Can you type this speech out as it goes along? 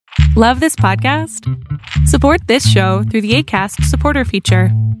Love this podcast? Support this show through the Acast supporter feature.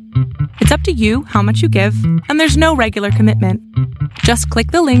 It's up to you how much you give, and there's no regular commitment. Just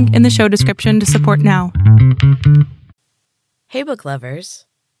click the link in the show description to support now. Hey, book lovers.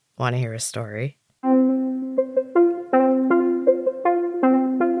 Want to hear a story?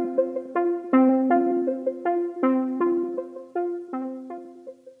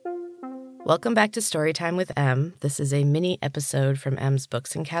 Welcome back to Storytime with Em. This is a mini episode from Em's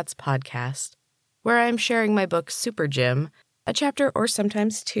Books and Cats podcast, where I am sharing my book SuperGym, a chapter or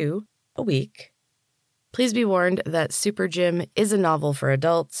sometimes two a week. Please be warned that SuperGym is a novel for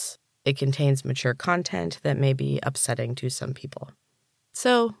adults. It contains mature content that may be upsetting to some people.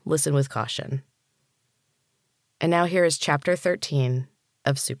 So listen with caution. And now here is Chapter 13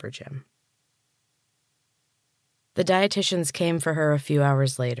 of SuperGym. The dietitians came for her a few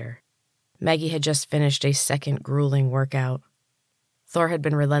hours later. Maggie had just finished a second grueling workout. Thor had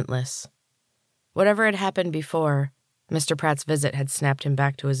been relentless. Whatever had happened before, Mr. Pratt's visit had snapped him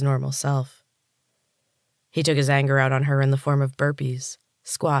back to his normal self. He took his anger out on her in the form of burpees,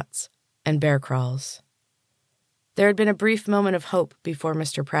 squats, and bear crawls. There had been a brief moment of hope before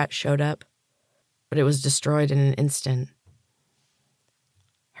Mr. Pratt showed up, but it was destroyed in an instant.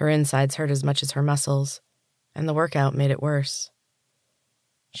 Her insides hurt as much as her muscles, and the workout made it worse.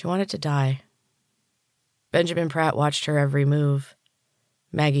 She wanted to die. Benjamin Pratt watched her every move.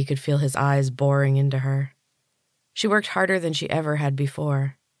 Maggie could feel his eyes boring into her. She worked harder than she ever had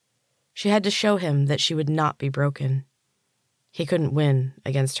before. She had to show him that she would not be broken. He couldn't win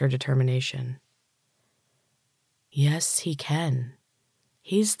against her determination. Yes, he can.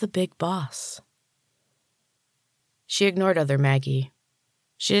 He's the big boss. She ignored other Maggie.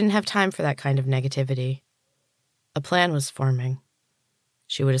 She didn't have time for that kind of negativity. A plan was forming.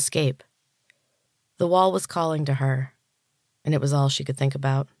 She would escape. The wall was calling to her, and it was all she could think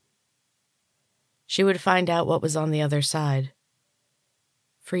about. She would find out what was on the other side.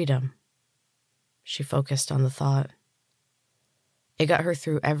 Freedom. She focused on the thought. It got her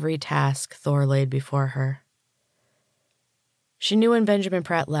through every task Thor laid before her. She knew when Benjamin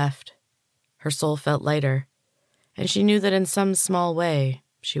Pratt left, her soul felt lighter, and she knew that in some small way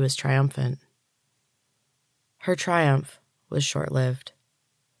she was triumphant. Her triumph was short-lived.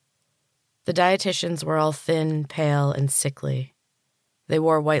 The dietitians were all thin, pale, and sickly. They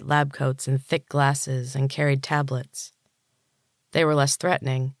wore white lab coats and thick glasses and carried tablets. They were less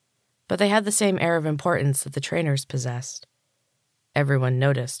threatening, but they had the same air of importance that the trainers possessed. Everyone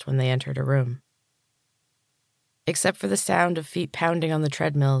noticed when they entered a room. Except for the sound of feet pounding on the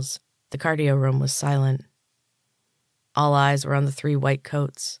treadmills, the cardio room was silent. All eyes were on the three white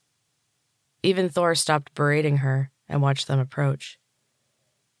coats. Even Thor stopped berating her and watched them approach.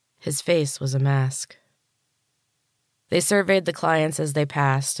 His face was a mask. They surveyed the clients as they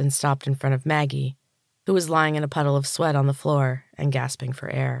passed and stopped in front of Maggie, who was lying in a puddle of sweat on the floor and gasping for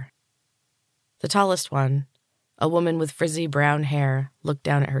air. The tallest one, a woman with frizzy brown hair, looked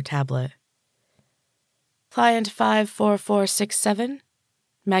down at her tablet. Client 54467,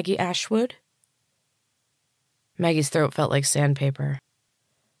 Maggie Ashwood? Maggie's throat felt like sandpaper.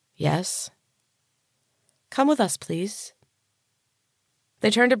 Yes? Come with us, please. They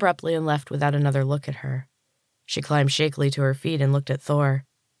turned abruptly and left without another look at her. She climbed shakily to her feet and looked at Thor.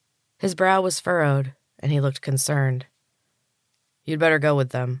 His brow was furrowed, and he looked concerned. You'd better go with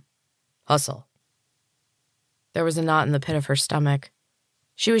them. Hustle. There was a knot in the pit of her stomach.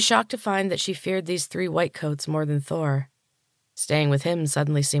 She was shocked to find that she feared these three white coats more than Thor. Staying with him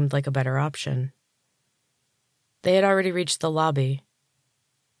suddenly seemed like a better option. They had already reached the lobby.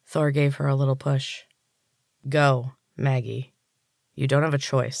 Thor gave her a little push. Go, Maggie. You don't have a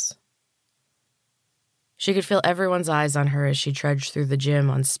choice. She could feel everyone's eyes on her as she trudged through the gym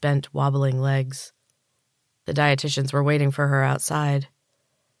on spent, wobbling legs. The dietitians were waiting for her outside.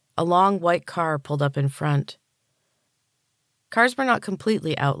 A long white car pulled up in front. Cars were not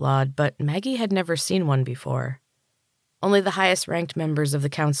completely outlawed, but Maggie had never seen one before. Only the highest-ranked members of the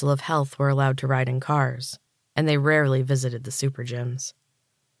Council of Health were allowed to ride in cars, and they rarely visited the SuperGyms.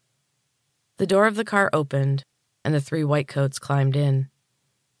 The door of the car opened, and the three white coats climbed in.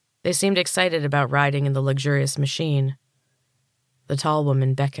 They seemed excited about riding in the luxurious machine. The tall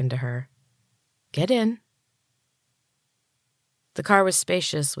woman beckoned to her. Get in. The car was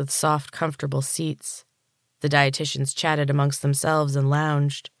spacious with soft, comfortable seats. The dietitians chatted amongst themselves and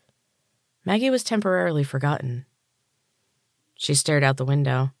lounged. Maggie was temporarily forgotten. She stared out the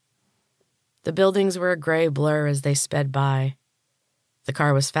window. The buildings were a gray blur as they sped by. The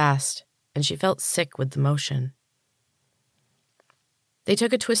car was fast, and she felt sick with the motion. They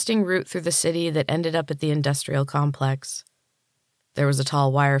took a twisting route through the city that ended up at the industrial complex. There was a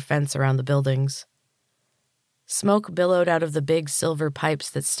tall wire fence around the buildings. Smoke billowed out of the big silver pipes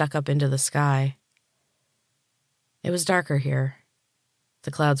that stuck up into the sky. It was darker here.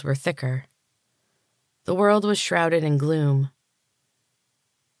 The clouds were thicker. The world was shrouded in gloom.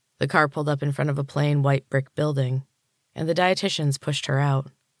 The car pulled up in front of a plain white brick building, and the dietitians pushed her out.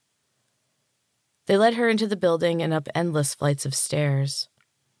 They led her into the building and up endless flights of stairs.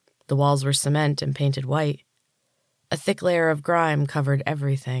 The walls were cement and painted white. A thick layer of grime covered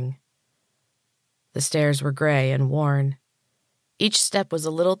everything. The stairs were gray and worn. Each step was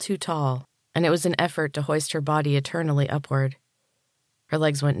a little too tall, and it was an effort to hoist her body eternally upward. Her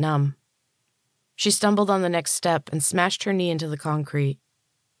legs went numb. She stumbled on the next step and smashed her knee into the concrete.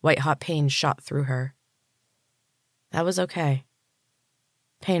 White-hot pain shot through her. That was okay.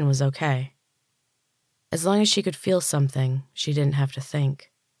 Pain was okay. As long as she could feel something, she didn't have to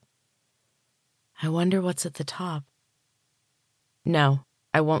think. I wonder what's at the top. No,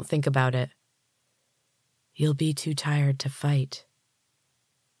 I won't think about it. You'll be too tired to fight.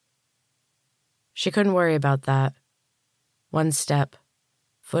 She couldn't worry about that. One step.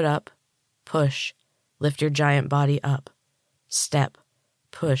 Foot up. Push. Lift your giant body up. Step.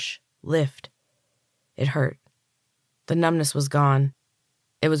 Push. Lift. It hurt. The numbness was gone.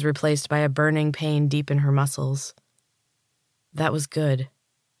 It was replaced by a burning pain deep in her muscles. That was good.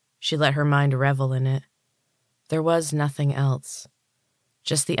 She let her mind revel in it. There was nothing else.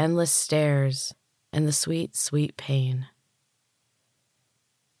 Just the endless stairs and the sweet, sweet pain.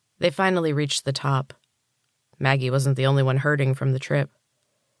 They finally reached the top. Maggie wasn't the only one hurting from the trip.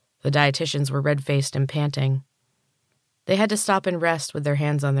 The dietitians were red-faced and panting. They had to stop and rest with their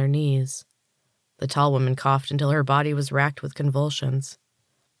hands on their knees. The tall woman coughed until her body was racked with convulsions.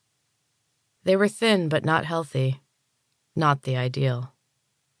 They were thin but not healthy. Not the ideal.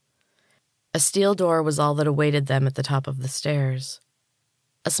 A steel door was all that awaited them at the top of the stairs.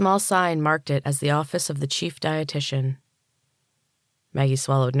 A small sign marked it as the office of the chief dietitian. Maggie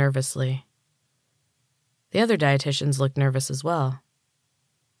swallowed nervously. The other dietitians looked nervous as well.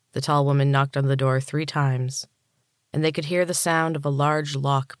 The tall woman knocked on the door 3 times, and they could hear the sound of a large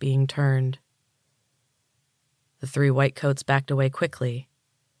lock being turned. The 3 white coats backed away quickly.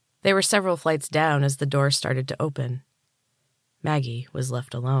 They were several flights down as the door started to open. Maggie was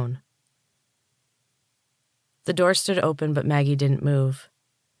left alone. The door stood open, but Maggie didn't move.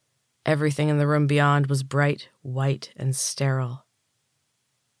 Everything in the room beyond was bright, white, and sterile.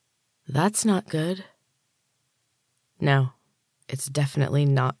 That's not good. No, it's definitely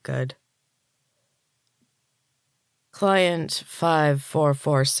not good. Client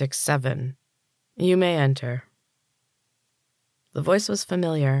 54467. You may enter. The voice was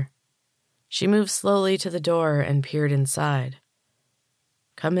familiar. She moved slowly to the door and peered inside.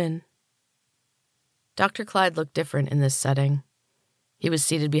 Come in. Dr. Clyde looked different in this setting. He was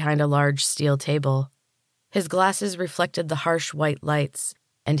seated behind a large steel table. His glasses reflected the harsh white lights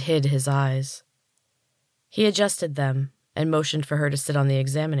and hid his eyes. He adjusted them and motioned for her to sit on the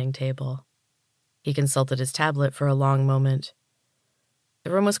examining table. He consulted his tablet for a long moment.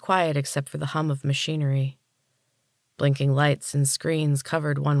 The room was quiet except for the hum of machinery. Blinking lights and screens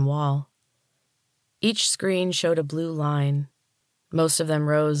covered one wall. Each screen showed a blue line. Most of them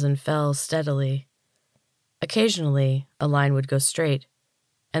rose and fell steadily. Occasionally, a line would go straight,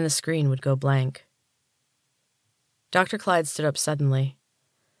 and the screen would go blank. Dr. Clyde stood up suddenly.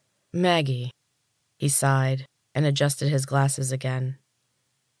 Maggie, he sighed and adjusted his glasses again.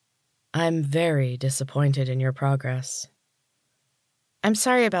 I'm very disappointed in your progress. I'm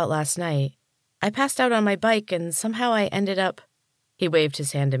sorry about last night. I passed out on my bike and somehow I ended up... He waved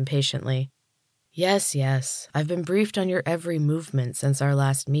his hand impatiently. Yes, I've been briefed on your every movement since our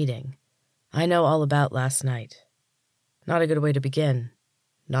last meeting. I know all about last night. Not a good way to begin.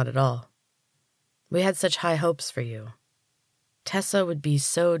 Not at all. We had such high hopes for you. Tessa would be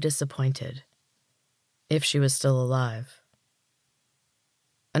so disappointed. If she was still alive.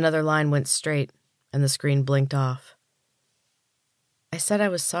 Another line went straight, and the screen blinked off. I said I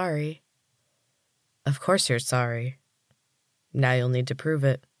was sorry. Of course you're sorry. Now you'll need to prove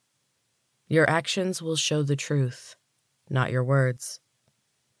it. Your actions will show the truth, not your words.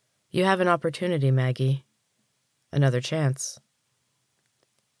 You have an opportunity, Maggie. Another chance.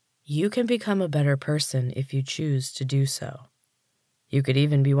 You can become a better person if you choose to do so. You could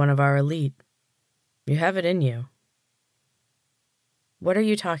even be one of our elite. You have it in you. What are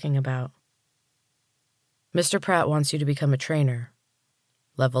you talking about? Mr. Pratt wants you to become a trainer.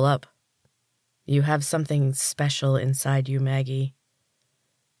 Level up. You have something special inside you, Maggie.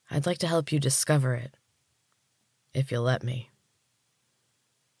 I'd like to help you discover it. If you'll let me.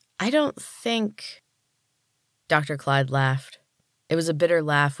 I don't think... Dr. Clyde laughed. It was a bitter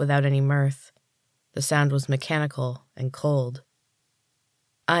laugh without any mirth. The sound was mechanical and cold.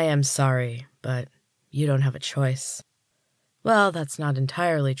 I am sorry, but you don't have a choice. Well, that's not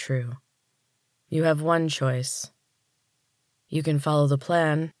entirely true. You have one choice. You can follow the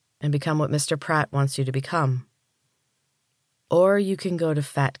plan and become what Mr. Pratt wants you to become. Or you can go to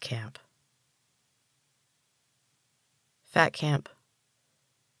Fat Camp. Fat Camp.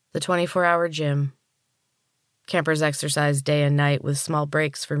 The 24-hour gym. Campers exercise day and night with small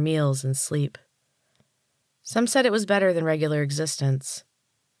breaks for meals and sleep. Some said it was better than regular existence.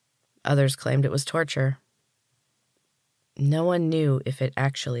 Others claimed it was torture. No one knew if it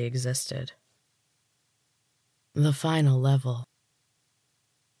actually existed. The final level.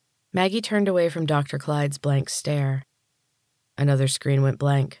 Maggie turned away from Dr. Clyde's blank stare. Another screen went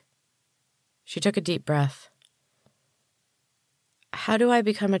blank. She took a deep breath. How do I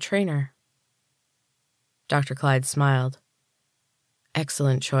become a trainer? Dr. Clyde smiled.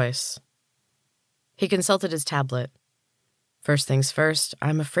 Excellent choice. He consulted his tablet. First things first,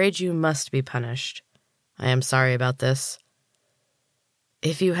 I'm afraid you must be punished. I am sorry about this.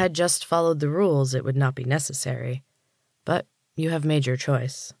 If you had just followed the rules, it would not be necessary. But you have made your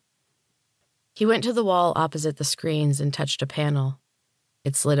choice. He went to the wall opposite the screens and touched a panel.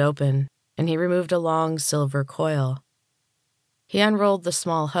 It slid open, and he removed a long silver coil. He unrolled the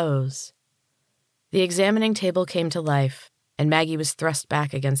small hose. The examining table came to life, and Maggie was thrust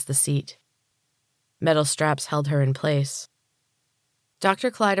back against the seat. Metal straps held her in place. Dr.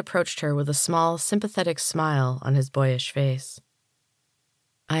 Clyde approached her with a small, sympathetic smile on his boyish face.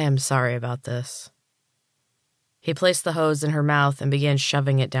 I am sorry about this. He placed the hose in her mouth and began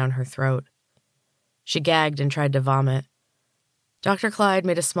shoving it down her throat. She gagged and tried to vomit. Dr. Clyde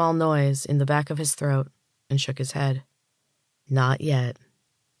made a small noise in the back of his throat and shook his head. Not yet.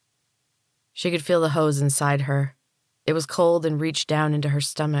 She could feel the hose inside her. It was cold and reached down into her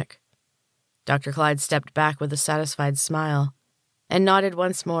stomach. Dr. Clyde stepped back with a satisfied smile and nodded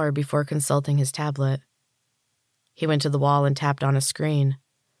once more before consulting his tablet. He went to the wall and tapped on a screen.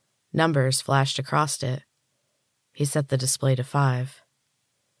 Numbers flashed across it. He set the display to 5.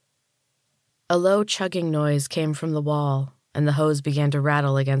 A low chugging noise came from the wall, and the hose began to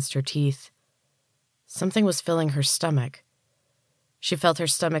rattle against her teeth. Something was filling her stomach. She felt her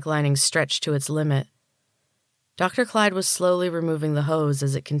stomach lining stretch to its limit. Dr. Clyde was slowly removing the hose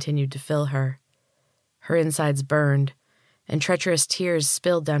as it continued to fill her. Her insides burned, and treacherous tears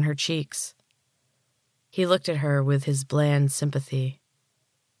spilled down her cheeks. He looked at her with his bland sympathy.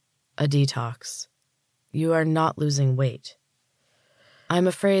 A detox. You are not losing weight. I'm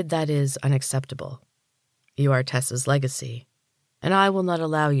afraid that is unacceptable. You are Tessa's legacy, and I will not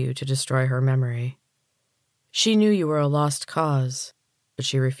allow you to destroy her memory. She knew you were a lost cause, but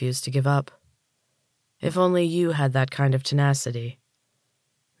she refused to give up. If only you had that kind of tenacity,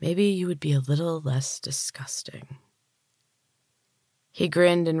 maybe you would be a little less disgusting. He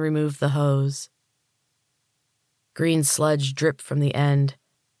grinned and removed the hose. Green sludge dripped from the end,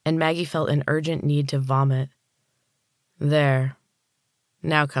 and Maggie felt an urgent need to vomit. There.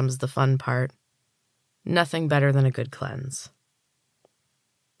 Now comes the fun part. Nothing better than a good cleanse.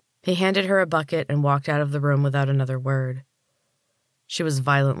 He handed her a bucket and walked out of the room without another word. She was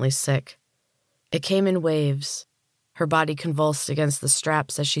violently sick. It came in waves. Her body convulsed against the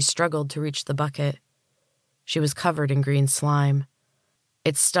straps as she struggled to reach the bucket. She was covered in green slime.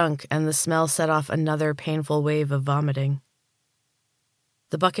 It stunk, and the smell set off another painful wave of vomiting.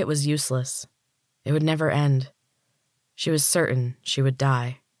 The bucket was useless. It would never end. She was certain she would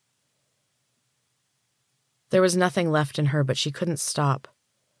die. There was nothing left in her, but she couldn't stop.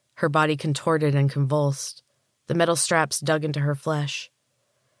 Her body contorted and convulsed. The metal straps dug into her flesh.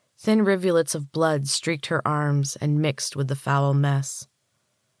 Thin rivulets of blood streaked her arms and mixed with the foul mess.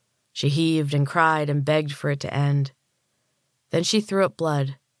 She heaved and cried and begged for it to end. Then she threw up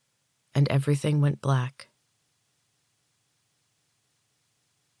blood, and everything went black.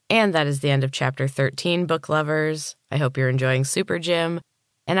 And that is the end of Chapter 13, book lovers. I hope you're enjoying SuperGym,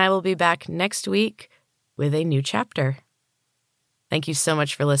 and I will be back next week with a new chapter. Thank you so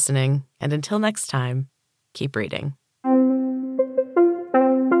much for listening, and until next time, keep reading.